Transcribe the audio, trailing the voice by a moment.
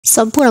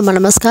सम्पूर्णमा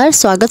नमस्कार,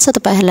 स्वागत छ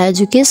तपाईहरुलाई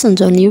एजुकेसन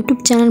जोन युट्युब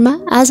च्यानलमा।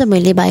 आज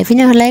मैले भाइ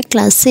बहिनीहरुलाई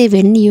class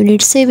 7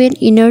 unit 7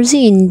 energy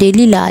in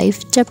daily life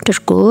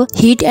च्याप्टरको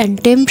hit and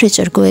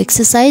टेम्परेचरको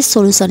exercise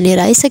solution लिएर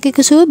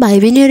आइसकेको छु। भाइ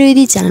बहिनीहरु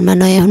यदि च्यानलमा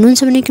नयाँ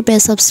हुनुहुन्छ भने कृपया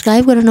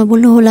सब्स्क्राइब गर्न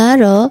नभुल्नु होला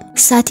र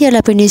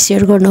साथीहरुलाई पनि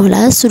शेयर गर्नु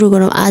होला। सुरु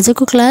गरौँ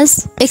आजको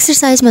क्लास।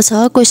 एक्सरसाइजमा छ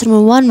क्वेशन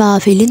नम्बर 1 मा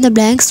fill in the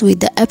blanks with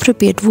the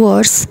appropriate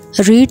words,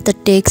 read the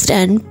text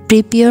and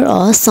prepare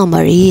a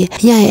summary.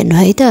 यहाँ हेर्नु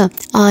है त,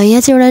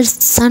 यहाँ चाहिँ एउटा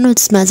सानो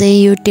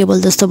चाहिँ यो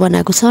टेबल जस्तो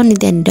बनाएको छ अनि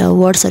त्यहाँनिर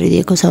वर्ड्सहरु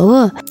दिएको छ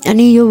हो।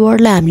 अनि यो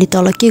वर्डलाई हामीले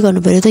तल के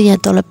गर्नु पर्यो त, यहाँ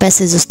तल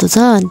प्यासेज जस्तो छ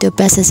अनि त्यो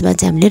प्यासेजमा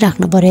चाहिँ हामीले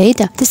राख्नु पर्यो है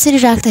त। त्यसरी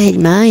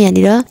राख्दाखेरिमा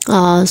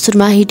यहाँनिर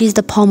सुरुमा hit is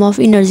the form of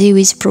energy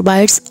which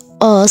provides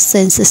a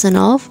sensation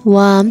of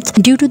warmth.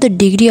 Due to the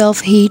degree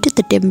of heat,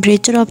 the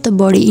temperature of the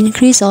body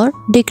increase or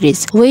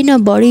decrease. When a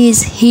body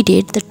is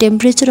heated, the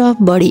temperature of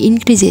body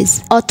increases.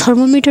 A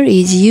thermometer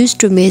is used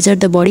to measure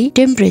the body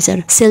temperature.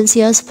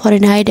 Celsius,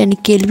 Fahrenheit and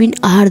Kelvin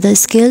are the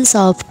scales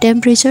of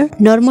temperature.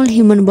 Normal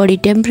human body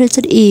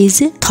temperature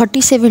is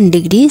 37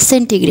 degrees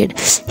centigrade.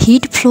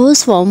 Heat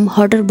flows from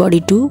hotter body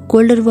to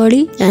colder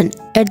body, and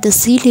at the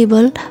sea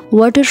level,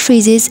 water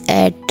freezes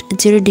at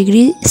 0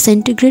 degree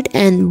centigrade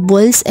and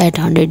boils at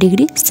 100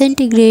 degree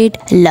centigrade.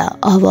 ल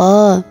अब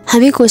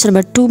हामी question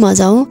number 2 मा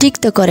जाउँ। Tick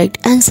the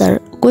correct answer.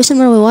 Question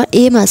number 1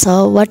 ए मा छ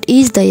what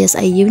is the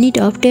SI unit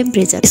of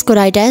temperature. यसको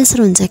right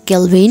answer हुन्छ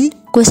Calvin.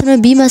 Question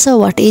number be मा छ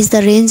what is the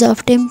range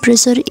of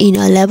temperature in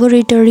a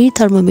laboratory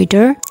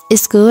thermometer.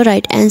 यसको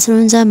right answer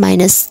हुन्छ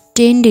 -10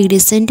 degree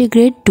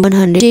centigrade to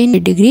 110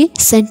 degree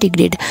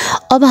centigrade.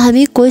 अब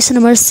हामी क्वेशन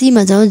नम्बर सी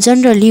मा जाउँ।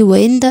 Generally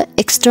when the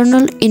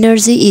external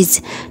energy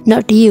is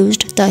not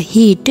used the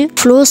hit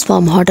flows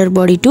from हटर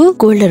body to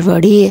colder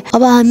body.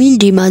 अब हामी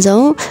D मा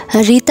जाउँ।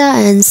 Rita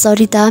and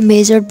Sarita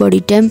measured body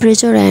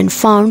temperature and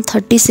found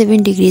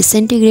 37 degree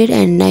centigrade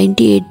and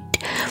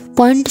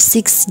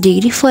 98.6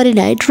 degree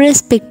Fahrenheit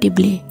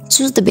respectively.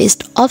 Choose the best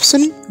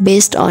option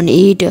based on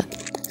it.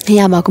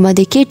 यहाँ भएको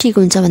मध्ये के ठीक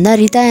हुन्छ भन्दा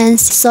Rita and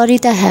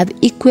Sarita have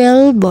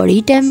equal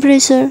body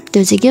temperature,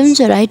 त्यो चाहिँ के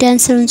हुन्छ राइट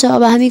आन्सर हुन्छ।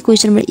 अब हामी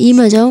क्वेशन नम्बर ई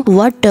मा जाउँ।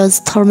 What does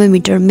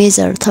thermometer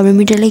major.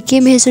 थर्मोमिटरले के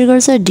मेजर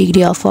गर्छ?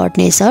 Degree of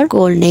हटनेस or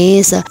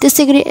coldness.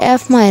 त्यसैगरी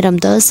एफ मा हेरौँ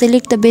त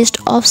select the best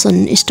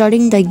option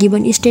starting the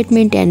given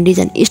statement and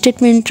reason.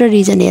 Statement र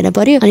रिजन हेर्न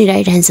पर्यो अनि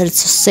राइट आन्सर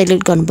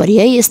सिलेक्ट गर्नु पर्यो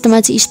है। यस्तोमा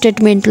चाहिँ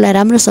स्टेटमेन्टलाई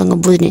राम्रोसँग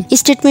बुझ्ने।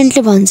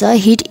 स्टेटमेन्टले भन्छ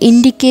hit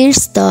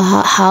indicates the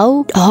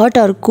how hot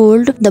or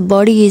cold the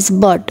body is,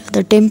 but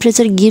the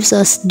temperature gives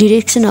us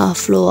direction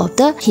of flow of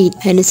the hit.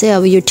 हेर्नु चाहिँ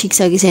अब यो ठिक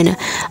छ कि छैन।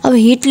 अब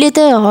हिटले त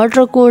हट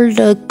र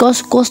कोल्ड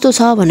कस्तो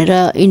छ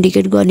भनेर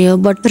इन्डिकेट गर्ने हो,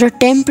 बट र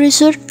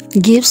temperature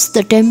gives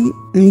the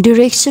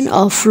direction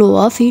of flow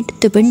of heat,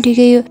 त्यो पनि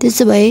ठिकै हो।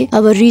 त्यसो भए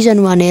अब रिजन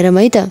 1 हेरौँ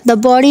है त। The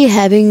body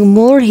having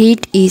more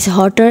heat is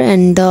हटर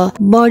and the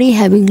body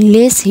having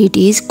lace hit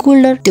is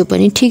colder, त्यो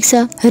पनि ठिक छ।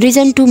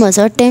 रिजन 2 मा छ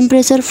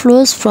temperature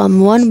flows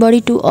from one body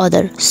to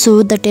other,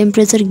 so the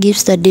temperature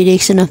gives the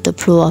direction of the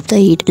flow of the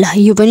hit. ल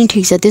यो पनि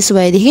ठिक छ। त्यसो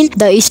भएदेखि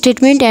the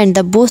statement and the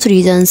both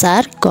reasons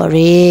are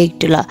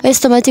correct. ल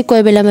यस्तोमा चाहिँ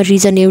कोही बेलामा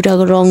रिजन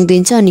एउटाको रङ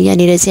दिन्छ अनि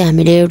यहाँनिर चाहिँ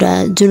हामीले एउटा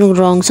जुन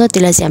रङ छ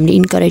त्यसलाई चाहिँ हामीले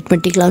इन्करेक्टमा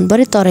टिक लाउनु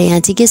पर्यो। तर यहाँ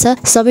चाहिँ के छ,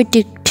 सबै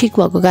ठिक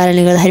भएको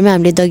कारणले गर्दाखेरि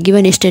हामीले the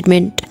given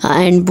statement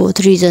and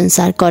both reasons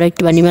are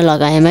correct भन्नेमा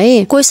लगायौँ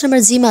है। क्वेशन नम्बर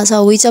जी मा छ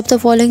which of the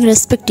following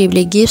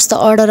respectively gives the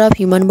order of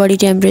human body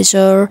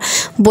temperature,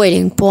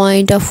 boiling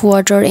point of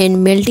water and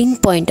melting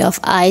point of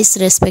ice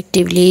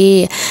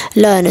respectively.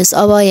 ल हेर्नुहोस्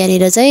अब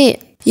यहाँनिर चाहिँ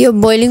यो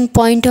boiling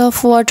point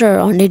of water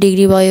 100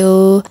 degree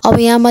भयो। अब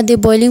यहाँ मध्ये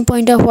बोइलिङ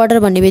पोइन्ट अफ वाटर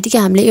भन्ने बित्तिकै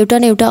हामीले एउटा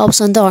न एउटा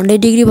अप्सन त 100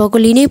 डिग्री भएको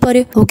लिनै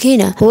पर्यो हो कि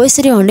हैन। हो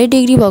यसरी 100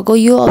 डिग्री भएको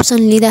यो अप्सन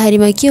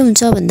लिँदाखेरिमा के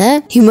हुन्छ भन्दा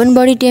ह्युमन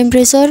बडी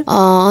टेम्परेचर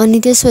अनि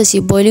त्यसपछि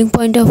boiling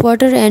point of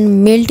water and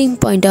melting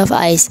point of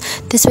ice,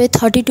 त्यसपछि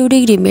 32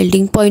 degree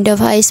melting point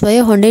of ice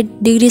भयो, 100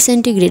 degree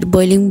centigrade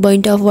boiling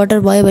point of water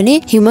भयो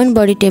भने ह्युमन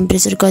बडी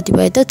टेम्परेचर कति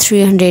भयो त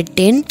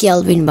 310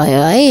 केल्भिन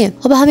भयो है।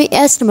 अब हामी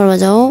एस नम्बरमा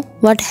जाउँ।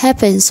 What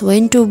happens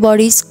when to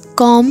buddies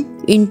come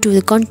into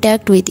the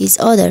contact with each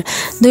other।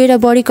 दुईटा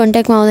बडी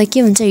कन्ट्याक्टमा आउँदा के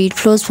हुन्छ? Hit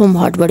flows from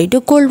hot body to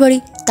cold body,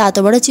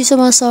 तातोबाट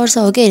चिसोमा सर्छ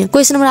हो कि हैन।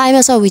 क्वेशन नम्बर आई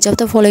मा छ which of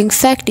the following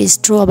fact is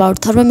true about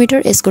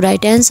thermometer. यसको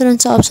राइट आन्सर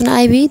हुन्छ option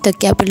IB the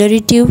capillary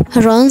tube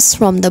runs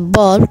from the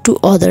bulb to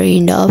other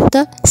and of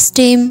the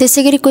stem.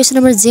 त्यसैगरी क्वेशन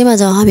नम्बर जे मा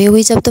जाउँ हामी।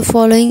 Which of the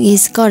following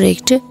is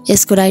correct.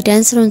 यसको right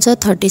answer हुन्छ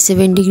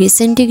 37 degree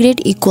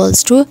centigrade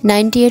equals to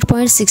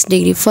 98.6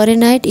 degree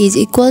Fahrenheit is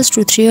equals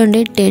to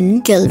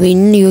 310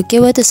 Calvin. यो के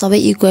भयो त सबै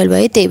इक्वल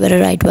भयो, त्यही भएर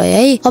राइट भयो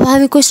है। अब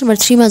हामी क्वेशन नम्बर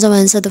 3 मा जाउँ।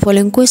 Answer the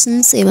following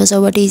questions. ए मा छ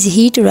what is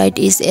hit, right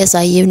is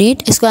SI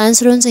unit. यसको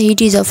आन्सर हुन्छ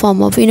hit is a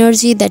form of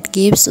energy that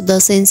gives the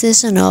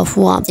sensation of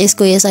warm.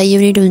 यसको एसआई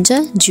युनिट हुन्छ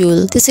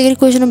जूल। त्यसैगरी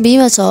क्वेशन बी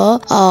मा छ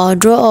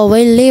draw a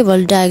well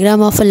level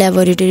diagram of a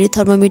laboratory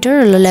thermometer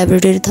र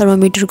laboratory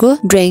थर्मोमिटरको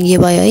drawing यो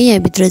भयो है। यहाँ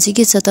भित्र चाहिँ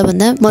के छ त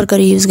भन्दा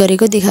मर्करी युज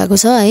गरेको देखाएको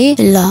छ है।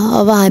 ल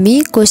अब हामी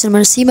क्वेशन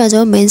नम्बर सी मा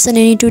जाउँ। Mention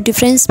any two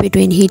difference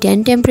between hit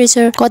and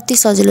temperature. कति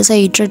सजिलो छ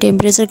हिट र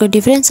टेम्परेचरको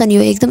डिफरेन्स, अनि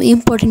यो एकदम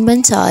इम्पोर्टेन्ट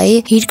पनि छ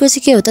है। हिटको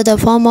चाहिँ के हो त the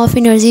form of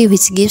energy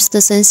which gives the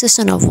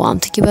sensation of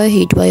warmth. के भयो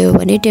हिट भयो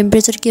भने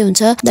टेम्परेचर के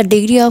हुन्छ द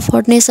डिग्री अफ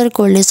हटनेस और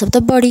coldness of the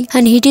body,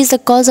 and hit is the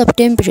cause of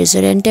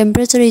temperature and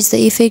temperature is the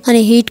effect.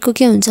 अनि हिटको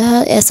के हुन्छ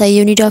SI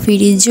unit of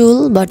heat is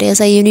joule but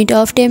SI unit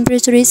of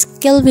temperature is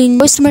Calvin.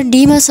 Question number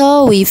D मा छ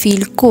we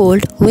feel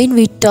cold when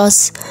we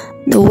touch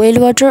well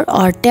water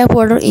और tap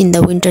water in the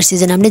winter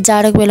season. हामीले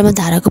जाडोको बेलामा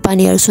धाराको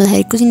पानीहरू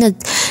सुन्दाखेरि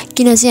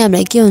किन चाहिँ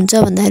हामीलाई के हुन्छ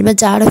भन्दाखेरिमा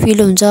जाडो फिल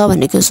हुन्छ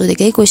भनेको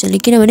सोधेको है क्वेसनले।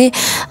 किनभने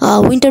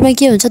विन्टरमा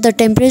के हुन्छ the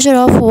temperature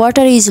of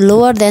water is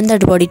lower then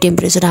the body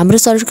temperature. हाम्रो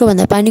शरीरको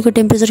भन्दा पानीको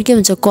टेम्परेचर के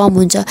हुन्छ कम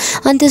हुन्छ,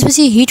 अनि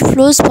त्यसपछि hit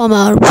flows from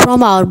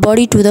our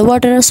body to the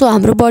water. So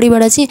हाम्रो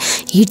बडीबाट चाहिँ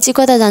हिट चाहिँ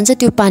कता जान्छ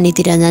त्यो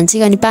पानीतिर जान्छ,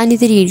 अनि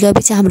पानीतिर हिट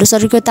गएपछि हाम्रो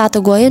शरीरको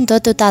तातो गयो नि त,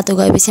 त्यो तातो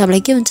गएपछि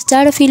हामीलाई के हुन्छ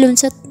जाडो फिल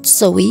हुन्छ।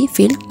 So we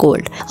feel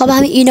cold. अब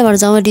हामी ई नम्बर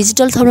जाउँ।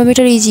 Digital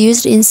thermometer is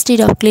used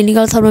instead of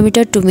clinical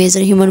thermometer to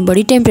major human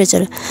body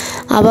temperature.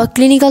 अब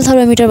क्लिनिकल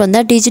थर्मोमिटर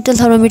भन्दा डिजिटल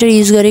थर्मोमिटर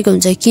युज गरेको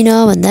हुन्छ किन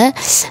भन्दा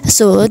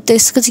सो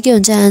त्यसको चाहिँ के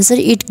हुन्छ answer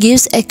it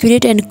gives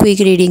accurate and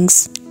quick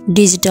readings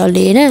डिजिटलले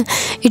हैन।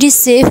 It is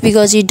safe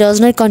because it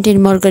does not content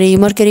mercury.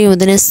 Mercury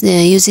हुँदैन,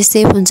 यो चाहिँ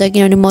सेफ हुन्छ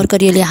किनभने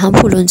मर्करीले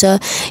हार्मफुल हुन्छ।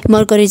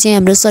 मर्करी चाहिँ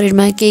हाम्रो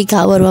शरीरमा केही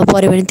घाउहरूमा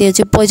पर्यो भने त्यो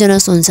चाहिँ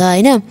पोइजनस हुन्छ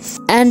हैन।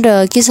 एन्ड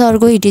के छ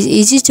अर्को it is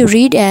easy to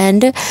read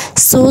and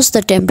shows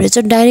the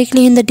temperature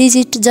directly in the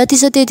digit. जति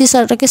छ त्यति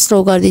सरकै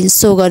सो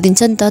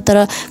गरिदिन्छ नि त।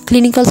 तर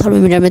क्लिनिकल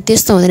थर्मोमिटरमा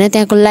त्यस्तो हुँदैन,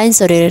 त्यहाँको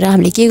लाइन्सहरू हेरेर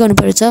हामीले के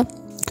गर्नुपर्छ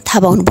थाहा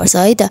पाउनुपर्छ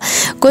है त।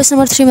 क्वेसन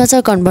नम्बर 3 मा छ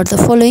convert the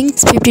following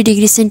 50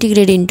 degree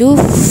centigrade into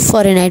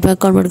फरेनहाइटमा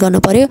convert गर्नु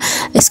पर्यो।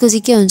 यसको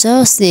चाहिँ के हुन्छ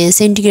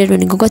सेन्टिग्रेड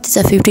भनेको कति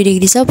छ 50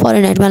 डिग्री छ,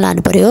 फरेनहाइटमा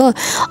लानु पर्यो हो।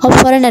 अब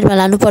फरेनहाइटमा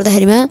लानु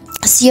पर्दाखेरिमा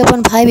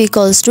C/5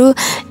 इक्वल्स टु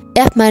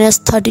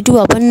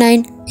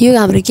F-32/9 यो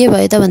हाम्रो के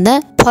भयो त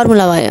भन्दा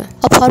फर्मुला भयो।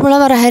 अब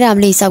फर्मुलामा राखेर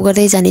हामीले हिसाब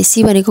गर्दै जाने।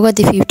 सी भनेको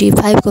कति 50,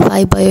 5 को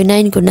 5 भयो,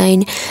 9 को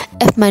 9,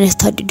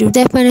 F-32 त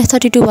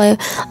F-32 भयो।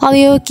 अब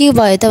यो के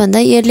भयो त भन्दा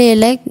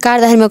यसलाई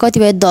काट्दाखेरिमा कति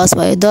भयो 10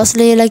 भयो, 10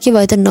 ले यसलाई के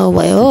भयो त 9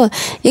 भयो हो।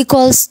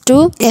 इक्वल्स टु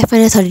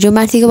F-32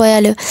 माथिको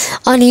भइहाल्यो।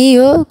 अनि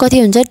यो कति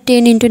हुन्छ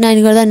 10 ×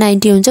 9 गर्दा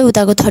 90 हुन्छ,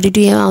 उताको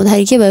 32 यहाँ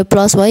आउँदाखेरि के भयो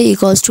प्लस भयो,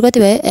 इक्वल्स टु कति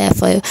भयो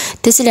F भयो।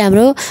 त्यसैले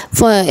हाम्रो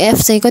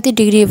F चाहिँ कति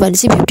डिग्री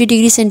भनेपछि 50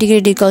 डिग्री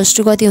सेन्टिग्रेड इक्वल्स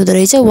टु कति हुँदो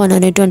रहेछ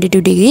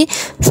 122 डिग्री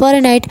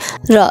फरेनहाइट।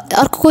 र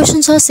अर्को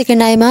क्वेसन छ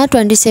सेकेन्ड आइमा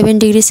 27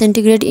 डिग्री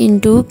सेन्टिग्रेड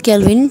इन्टु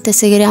केल्भिन।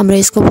 त्यसैगरी हाम्रो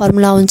यसको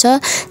फर्मुला हुन्छ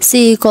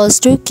C इक्वल्स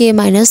टु K -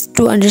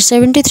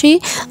 273।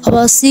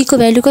 अब C को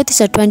भ्यालु कति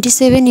छ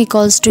 27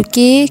 इक्वल्स टु K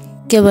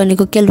के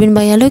भनेको केल्भिन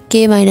भइहाल्यो।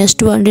 K -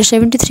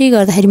 273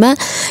 गर्दाखेरिमा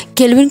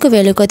केल्भिनको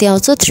भ्यालु कति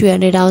आउँछ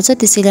 300 आउँछ।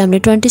 त्यसैले हामीले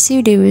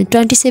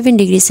 27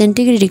 degree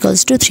centigrade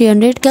equals to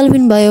 300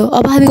 Calvin भयो।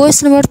 अब हामी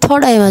क्वेसन नम्बर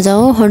 3 आइमा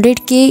जाउँ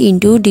 100K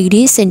इन्टु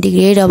डिग्री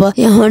सेन्टिग्रेड। अब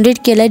यहाँ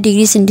 100K लाई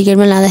डिग्री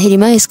सेन्टिग्रेडमा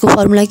लाँदाखेरिमा यसको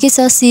फर्मुला के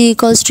छ C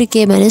इक्वल्स टु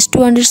K -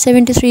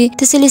 273।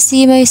 त्यसैले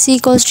C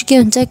इक्वल्स टु के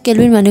हुन्छ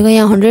केल्भिन भनेको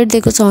यहाँ 100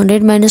 दिएको छ,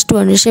 100 -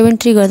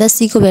 273 गर्दा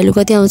C को भ्यालु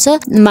कति आउँछ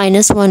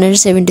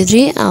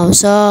 -173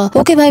 आउँछ।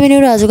 ओके भाइ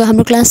बहिनीहरु, आजको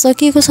हाम्रो क्लास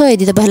सकिएको छ।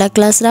 यदि तपाईलाई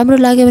क्लास राम्रो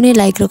लाग्यो भने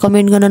लाइक र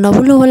कमेन्ट गर्न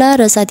नभुल्नु होला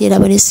र साथीहरुलाई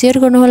पनि शेयर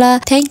गर्नु होला।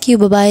 Thank you,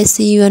 bye bye,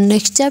 C you in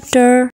next chapter.